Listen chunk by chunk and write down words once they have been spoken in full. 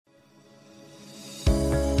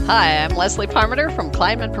Hi, I'm Leslie Parmerter from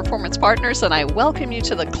Cleinman Performance Partners, and I welcome you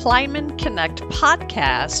to the Cleinman Connect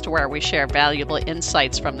podcast, where we share valuable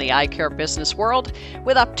insights from the eye care business world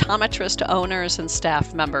with optometrist owners and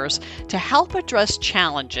staff members to help address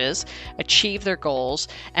challenges, achieve their goals,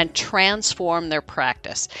 and transform their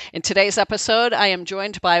practice. In today's episode, I am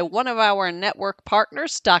joined by one of our network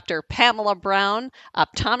partners, Dr. Pamela Brown,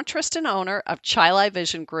 optometrist and owner of Chili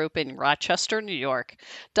Vision Group in Rochester, New York.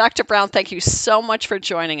 Dr. Brown, thank you so much for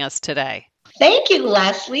joining us today. Thank you,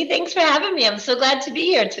 Leslie. Thanks for having me. I'm so glad to be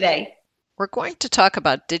here today. We're going to talk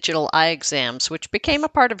about digital eye exams, which became a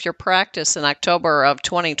part of your practice in October of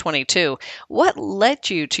 2022. What led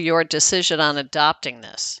you to your decision on adopting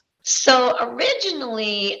this? So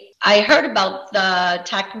originally, I heard about the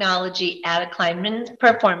technology at a Cleinman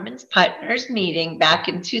Performance Partners meeting back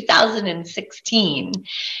in 2016.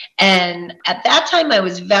 And at that time, I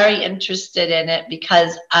was very interested in it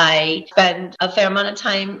because I spend a fair amount of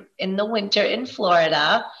time in the winter in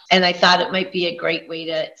Florida. And I thought it might be a great way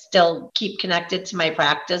to still keep connected to my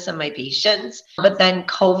practice and my patients. But then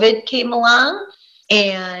COVID came along.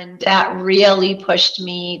 And that really pushed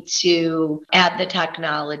me to add the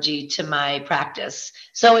technology to my practice.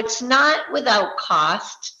 So it's not without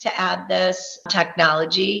cost to add this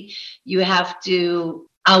technology. You have to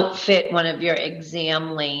outfit one of your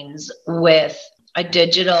exam lanes with a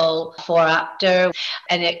digital phoropter,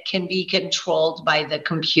 and it can be controlled by the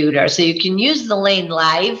computer. So you can use the lane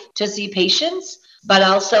live to see patients, but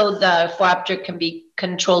also the phoropter can be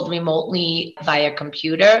controlled remotely via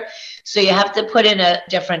computer. So you have to put in a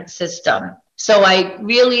different system. So I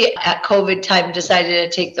really, at COVID time, decided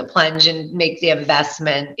to take the plunge and make the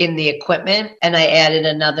investment in the equipment. And I added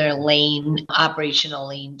another lane, operational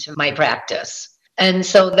lane to my practice. And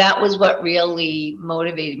so that was what really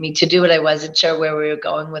motivated me to do it. I wasn't sure where we were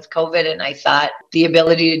going with COVID. And I thought the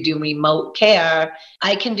ability to do remote care,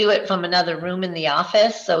 I can do it from another room in the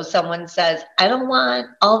office. So someone says, I don't want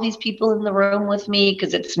all these people in the room with me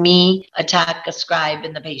because it's me, a tech, a scribe,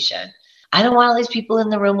 and the patient. I don't want all these people in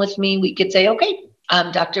the room with me. We could say, okay,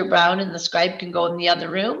 Dr. Brown and the scribe can go in the other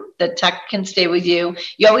room. The tech can stay with you.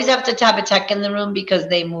 You always have to have a tech in the room because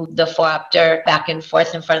they move the phoropter back and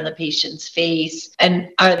forth in front of the patient's face and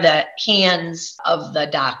are the hands of the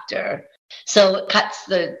doctor. So it cuts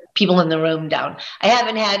the people in the room down. I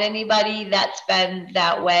haven't had anybody that's been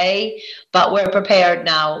that way, but we're prepared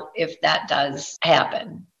now if that does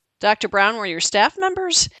happen. Dr. Brown, were your staff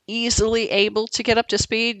members easily able to get up to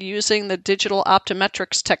speed using the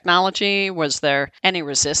DigitalOptometrics technology? Was there any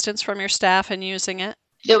resistance from your staff in using it?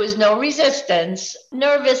 There was no resistance,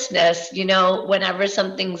 nervousness, whenever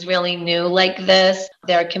something's really new like this,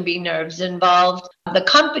 there can be nerves involved. The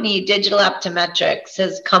company, DigitalOptometrics,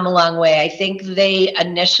 has come a long way. I think they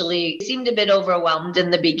initially seemed a bit overwhelmed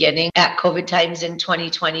in the beginning at COVID times in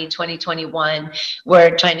 2020, 2021.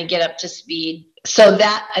 We're trying to get up to speed. So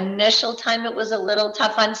that initial time, it was a little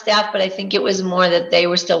tough on staff, but I think it was more that they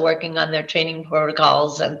were still working on their training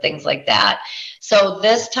protocols and things like that. So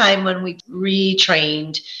this time when we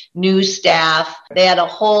retrained new staff, they had a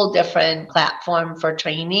whole different platform for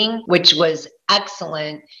training, which was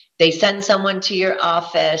excellent. They send someone to your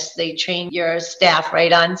office, they train your staff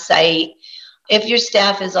right on site. If your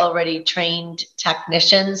staff is already trained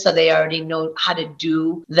technicians, so they already know how to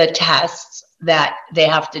do the tests that they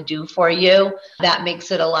have to do for you, that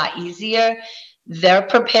makes it a lot easier. They're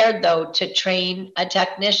prepared, though, to train a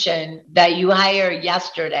technician that you hire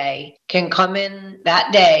yesterday, can come in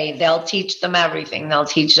that day. They'll teach them everything. They'll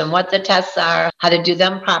teach them what the tests are, how to do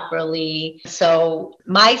them properly. So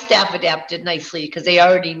my staff adapted nicely because they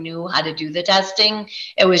already knew how to do the testing.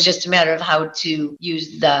 It was just a matter of how to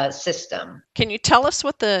use the system. Can you tell us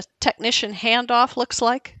what the technician handoff looks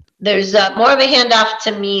like? There's more of a handoff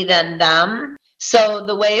to me than them. So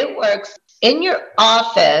the way it works, in your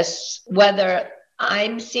office, whether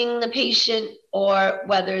I'm seeing the patient or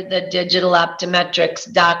whether the digital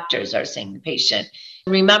optometrics doctors are seeing the patient.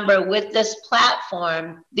 Remember, with this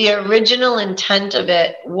platform, the original intent of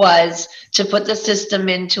it was to put the system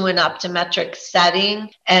into an optometric setting,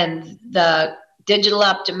 and the digital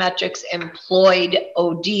optometrics employed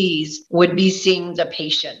ODs would be seeing the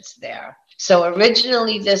patients there. So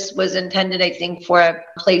originally this was intended, I think, for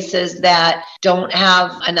places that don't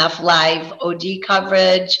have enough live OD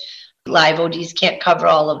coverage. Live ODs can't cover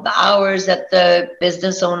all of the hours that the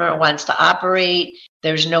business owner wants to operate.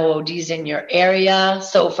 There's no ODs in your area.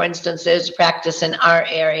 So for instance, there's a practice in our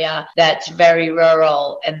area that's very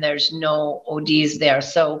rural and there's no ODs there.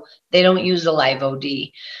 So they don't use a live OD.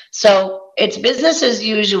 So it's business as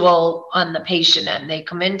usual on the patient end. They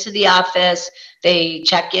come into the office, they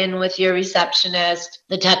check in with your receptionist.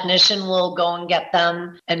 The technician will go and get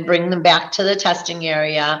them and bring them back to the testing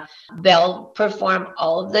area. They'll perform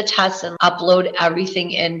all of the tests and upload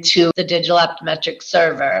everything into the DigitalOptometrics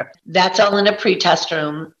server. That's all in a pre-test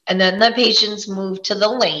room. And then the patients move to the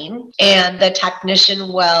lane and the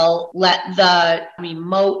technician will let the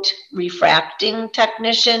remote refracting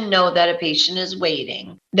technician know that a patient is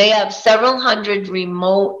waiting. They have several hundred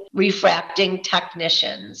remote refracting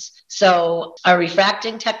technicians. So a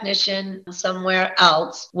refracting technician somewhere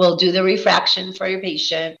else will do the refraction for your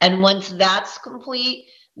patient. And once that's complete,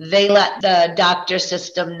 they let the doctor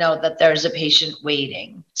system know that there's a patient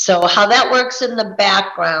waiting. So how that works in the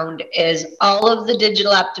background is all of the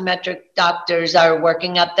digital optometric doctors are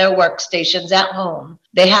working at their workstations at home.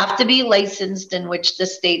 They have to be licensed in which the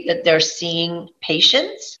state that they're seeing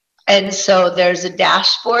patients. And so there's a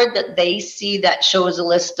dashboard that they see that shows a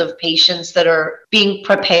list of patients that are being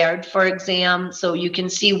prepared for exam. So you can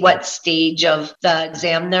see what stage of the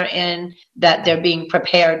exam they're in, that they're being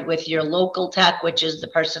prepared with your local tech, which is the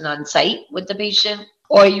person on site with the patient.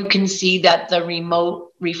 Or you can see that the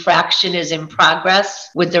remote refraction is in progress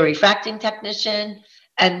with the refracting technician.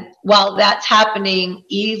 And while that's happening,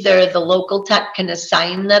 either the local tech can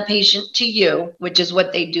assign the patient to you, which is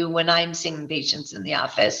what they do when I'm seeing patients in the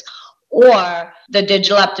office, or the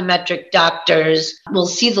digital optometric doctors will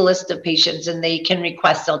see the list of patients and they can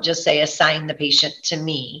request, they'll just say, assign the patient to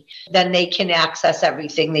me. Then they can access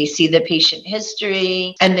everything. They see the patient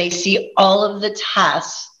history and they see all of the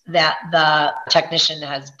tests that the technician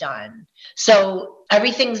has done. So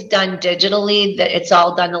everything's done digitally, that it's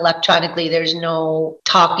all done electronically. There's no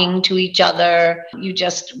talking to each other. You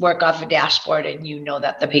just work off a dashboard and you know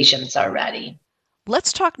that the patients are ready.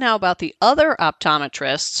 Let's talk now about the other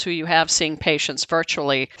optometrists who you have seeing patients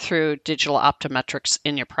virtually through digital optometrics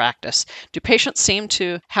in your practice. Do patients seem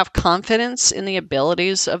to have confidence in the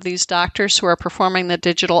abilities of these doctors who are performing the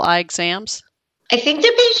digital eye exams? I think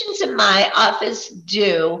the patients in my office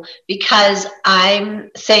do, because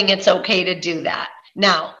I'm saying it's okay to do that.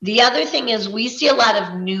 Now, the other thing is we see a lot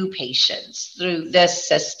of new patients through this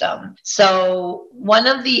system. So one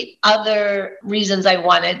of the other reasons I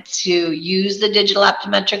wanted to use the digital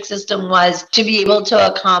optometric system was to be able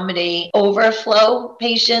to accommodate overflow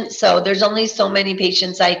patients. So there's only so many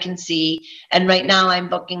patients I can see. And right now I'm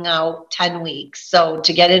booking out 10 weeks. So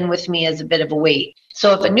to get in with me is a bit of a wait.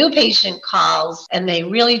 So if a new patient calls and they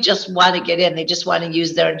really just want to get in, they just want to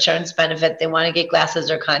use their insurance benefit, they want to get glasses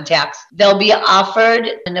or contacts, they'll be offered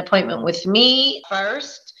an appointment with me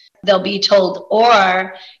first. They'll be told,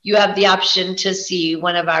 or you have the option to see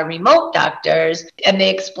one of our remote doctors, and they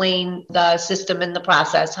explain the system and the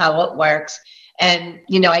process, how it works. And,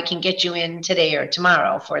 I can get you in today or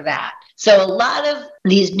tomorrow for that. So a lot of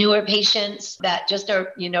these newer patients that just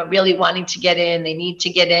are, really wanting to get in, they need to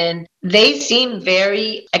get in, they seem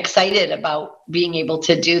very excited about being able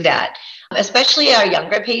to do that. Especially our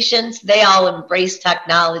younger patients, they all embrace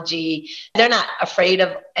technology. They're not afraid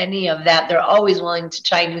of any of that. They're always willing to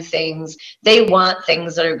try new things. They want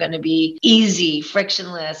things that are going to be easy,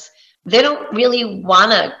 frictionless. They don't really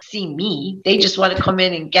want to see me. They just want to come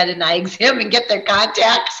in and get an eye exam and get their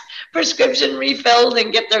contacts, prescription refilled,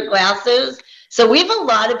 and get their glasses. So we have a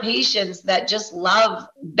lot of patients that just love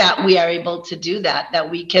that we are able to do that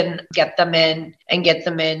we can get them in and get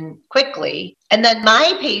them in quickly. And then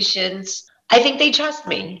my patients, I think they trust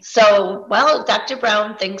me. So, Dr.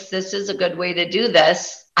 Brown thinks this is a good way to do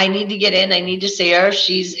this. I need to get in. I need to see her.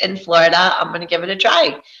 She's in Florida. I'm going to give it a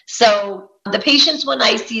try. So the patients, when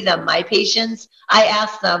I see them, my patients, I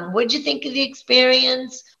ask them, what'd you think of the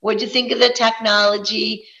experience? What'd you think of the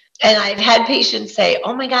technology? And I've had patients say,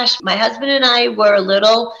 oh my gosh, my husband and I were a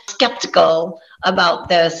little skeptical about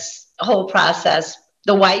this whole process.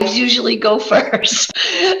 The wives usually go first.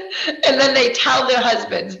 And then they tell their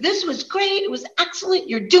husbands, this was great. It was excellent.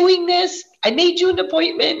 You're doing this. I made you an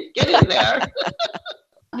appointment. Get in there.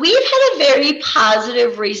 We've had a very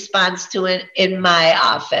positive response to it in my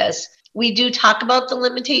office. We do talk about the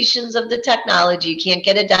limitations of the technology. You can't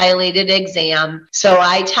get a dilated exam. So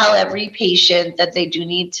I tell every patient that they do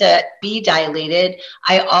need to be dilated.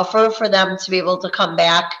 I offer for them to be able to come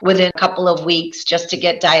back within a couple of weeks just to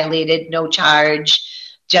get dilated, no charge,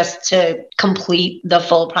 just to complete the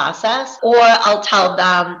full process. Or I'll tell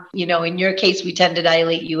them, in your case, we tend to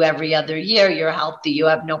dilate you every other year. You're healthy. You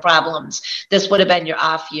have no problems. This would have been your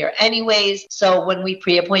off year anyways. So when we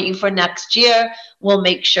pre-appoint you for next year, we'll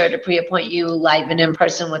make sure to pre-appoint you live and in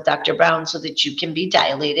person with Dr. Brown so that you can be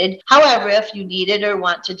dilated. However, if you need it or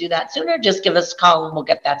want to do that sooner, just give us a call and we'll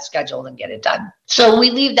get that scheduled and get it done. So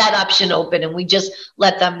we leave that option open and we just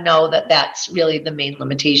let them know that that's really the main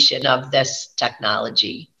limitation of this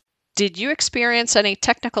technology. Did you experience any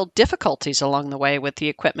technical difficulties along the way with the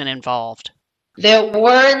equipment involved? There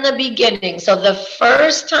were in the beginning. So the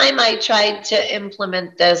first time I tried to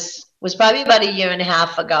implement this was probably about a year and a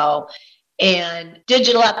half ago. And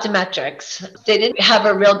DigitalOptometrics, they didn't have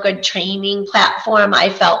a real good training platform, I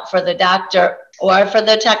felt, for the doctor or for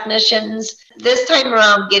the technicians. This time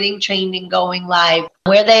around, getting trained and going live,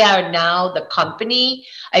 where they are now, the company,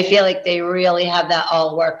 I feel like they really have that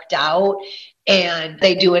all worked out and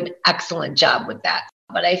they do an excellent job with that.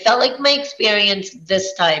 But I felt like my experience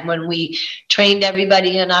this time when we trained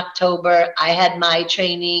everybody in October, I had my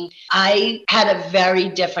training. I had a very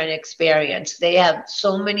different experience. They have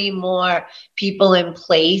so many more people in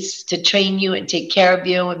place to train you and take care of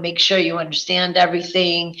you and make sure you understand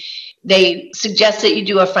everything. They suggest that you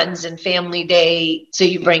do a friends and family day. So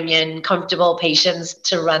you bring in comfortable patients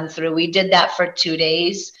to run through. We did that for 2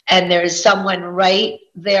 days and there's someone right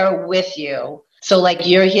there with you. So like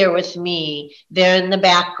you're here with me, they're in the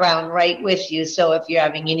background right with you. So if you're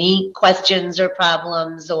having any questions or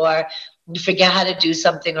problems or you forget how to do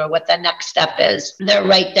something or what the next step is, they're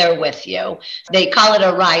right there with you. They call it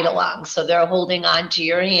a ride along. So they're holding on to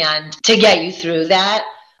your hand to get you through that.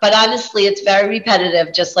 But honestly, it's very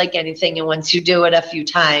repetitive, just like anything. And once you do it a few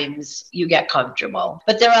times, you get comfortable.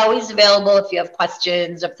 But they're always available if you have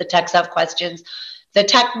questions, if the techs have questions. The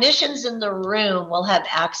technicians in the room will have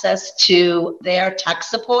access to their tech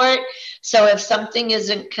support. So if something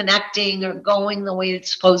isn't connecting or going the way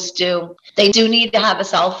it's supposed to, they do need to have a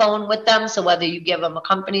cell phone with them. So whether you give them a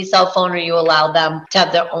company cell phone or you allow them to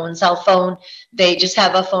have their own cell phone, they just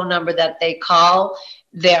have a phone number that they call.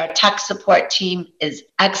 Their tech support team is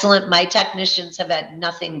excellent. My technicians have had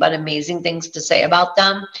nothing but amazing things to say about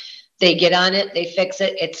them. They get on it, they fix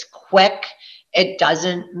it, it's quick. It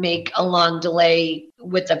doesn't make a long delay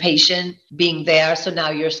with the patient being there. So now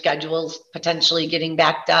your schedule's potentially getting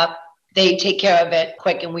backed up. They take care of it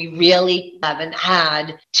quick, and we really haven't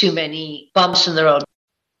had too many bumps in the road.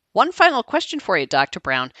 One final question for you, Dr.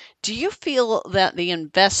 Brown. Do you feel that the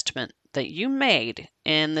investment that you made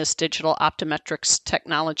in this digital optometrics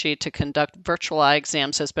technology to conduct virtual eye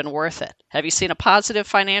exams has been worth it? Have you seen a positive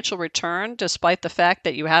financial return despite the fact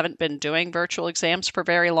that you haven't been doing virtual exams for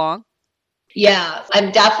very long? Yeah,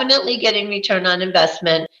 I'm definitely getting return on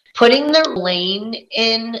investment. Putting the lane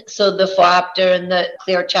in, so the phoropter and the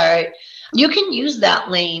clear chart, you can use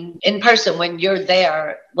that lane in person when you're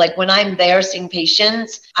there. Like when I'm there seeing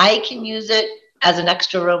patients, I can use it as an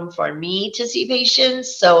extra room for me to see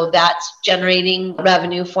patients. So that's generating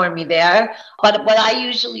revenue for me there. But what I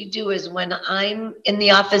usually do is when I'm in the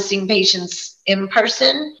office seeing patients in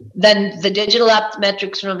person, then the digital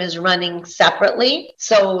optometrics room is running separately.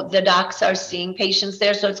 So the docs are seeing patients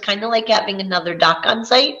there. So it's kind of like having another doc on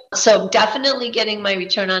site. So definitely getting my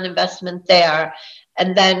return on investment there.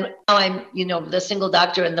 And then now I'm, the single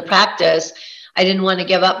doctor in the practice. I didn't want to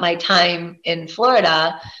give up my time in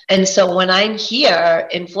Florida. And so when I'm here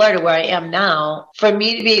in Florida, where I am now, for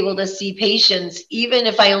me to be able to see patients, even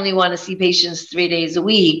if I only want to see patients 3 days a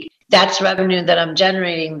week, that's revenue that I'm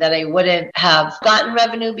generating that I wouldn't have gotten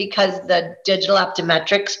revenue because the digital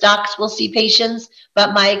optometrics docs will see patients.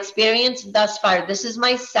 But my experience thus far, this is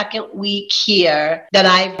my second week here that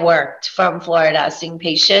I've worked from Florida seeing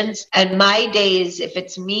patients. And my days, if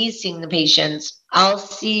it's me seeing the patients, I'll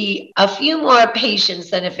see a few more patients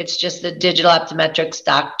than if it's just the digital optometrics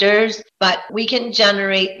doctors, but we can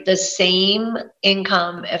generate the same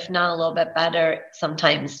income, if not a little bit better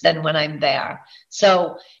sometimes than when I'm there.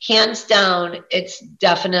 So hands down, it's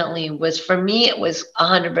definitely for me, it was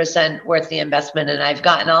 100% worth the investment. And I've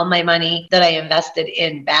gotten all my money that I invested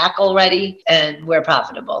in back already, and we're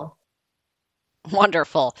profitable.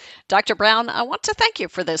 Wonderful. Dr. Brown, I want to thank you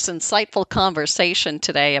for this insightful conversation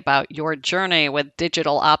today about your journey with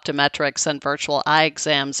digital optometrics and virtual eye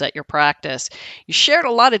exams at your practice. You shared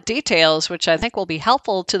a lot of details, which I think will be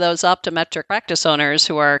helpful to those optometric practice owners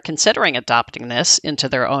who are considering adopting this into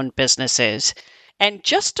their own businesses. And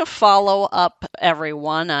just to follow up,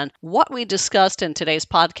 everyone, on what we discussed in today's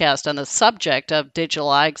podcast on the subject of digital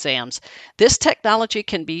eye exams, this technology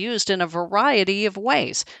can be used in a variety of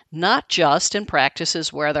ways, not just in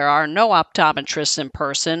practices where there are no optometrists in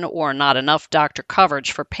person or not enough doctor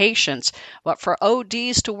coverage for patients, but for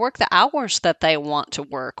ODs to work the hours that they want to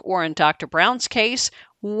work, or in Dr. Brown's case,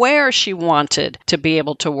 where she wanted to be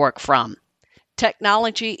able to work from.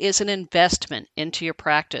 Technology is an investment into your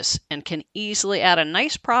practice and can easily add a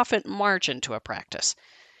nice profit margin to a practice.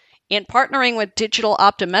 In partnering with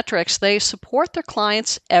DigitalOptometrics, they support their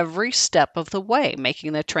clients every step of the way,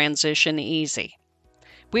 making the transition easy.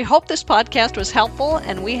 We hope this podcast was helpful,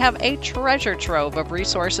 and we have a treasure trove of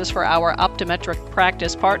resources for our optometric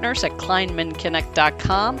practice partners at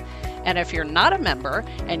CleinmanConnect.com. And if you're not a member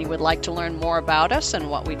and you would like to learn more about us and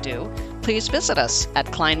what we do, please visit us at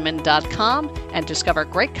Cleinman.com and discover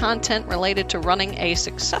great content related to running a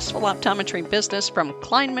successful optometry business from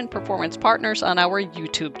Cleinman Performance Partners on our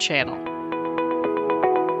YouTube channel.